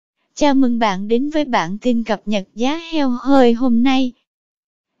Chào mừng bạn đến với bản tin cập nhật giá heo hơi hôm nay.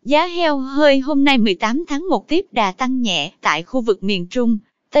 Giá heo hơi hôm nay 18 tháng 1 tiếp đà tăng nhẹ tại khu vực miền Trung,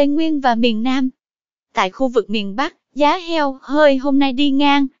 Tây Nguyên và miền Nam. Tại khu vực miền Bắc, giá heo hơi hôm nay đi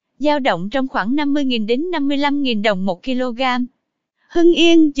ngang, dao động trong khoảng 50.000 đến 55.000 đồng 1 kg. Hưng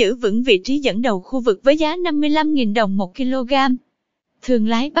Yên giữ vững vị trí dẫn đầu khu vực với giá 55.000 đồng 1 kg. Thương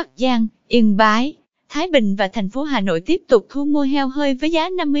lái Bắc Giang, Yên Bái, Thái Bình và thành phố Hà Nội tiếp tục thu mua heo hơi với giá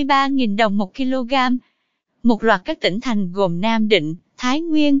 53.000 đồng 1 kg. Một loạt các tỉnh thành gồm Nam Định, Thái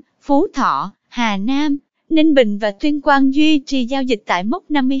Nguyên, Phú Thọ, Hà Nam, Ninh Bình và Tuyên Quang duy trì giao dịch tại mốc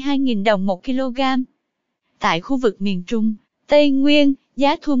 52.000 đồng 1 kg. Tại khu vực miền Trung, Tây Nguyên,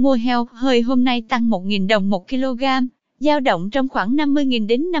 giá thu mua heo hơi hôm nay tăng 1.000 đồng 1 kg, dao động trong khoảng 50.000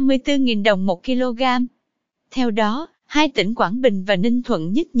 đến 54.000 đồng 1 kg. Theo đó, hai tỉnh Quảng Bình và Ninh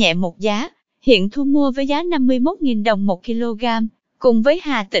Thuận nhích nhẹ một giá, hiện thu mua với giá 51.000 đồng 1 kg, cùng với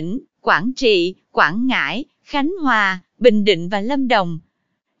Hà Tĩnh, Quảng Trị, Quảng Ngãi, Khánh Hòa, Bình Định và Lâm Đồng.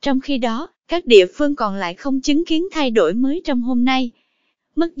 Trong khi đó, các địa phương còn lại không chứng kiến thay đổi mới trong hôm nay.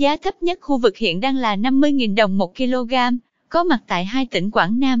 Mức giá thấp nhất khu vực hiện đang là 50.000 đồng 1 kg, có mặt tại hai tỉnh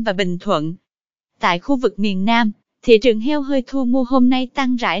Quảng Nam và Bình Thuận. Tại khu vực miền Nam, thị trường heo hơi thu mua hôm nay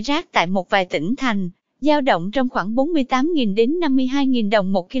tăng rải rác tại một vài tỉnh thành, dao động trong khoảng 48.000 đến 52.000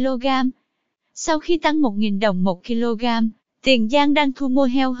 đồng 1 kg. Sau khi tăng 1.000 đồng 1 kg, Tiền Giang đang thu mua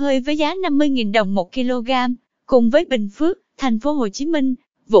heo hơi với giá 50.000 đồng 1 kg, cùng với Bình Phước, thành phố Hồ Chí Minh,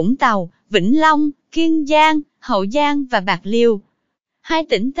 Vũng Tàu, Vĩnh Long, Kiên Giang, Hậu Giang và Bạc Liêu. Hai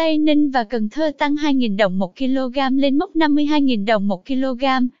tỉnh Tây Ninh và Cần Thơ tăng 2.000 đồng 1 kg lên mốc 52.000 đồng 1 kg,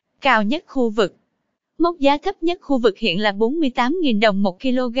 cao nhất khu vực. Mốc giá thấp nhất khu vực hiện là 48.000 đồng 1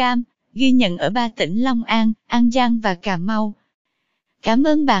 kg, ghi nhận ở ba tỉnh Long An, An Giang và Cà Mau. Cảm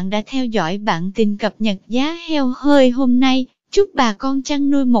ơn bạn đã theo dõi bản tin cập nhật giá heo hơi hôm nay. Chúc bà con chăn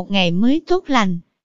nuôi một ngày mới tốt lành.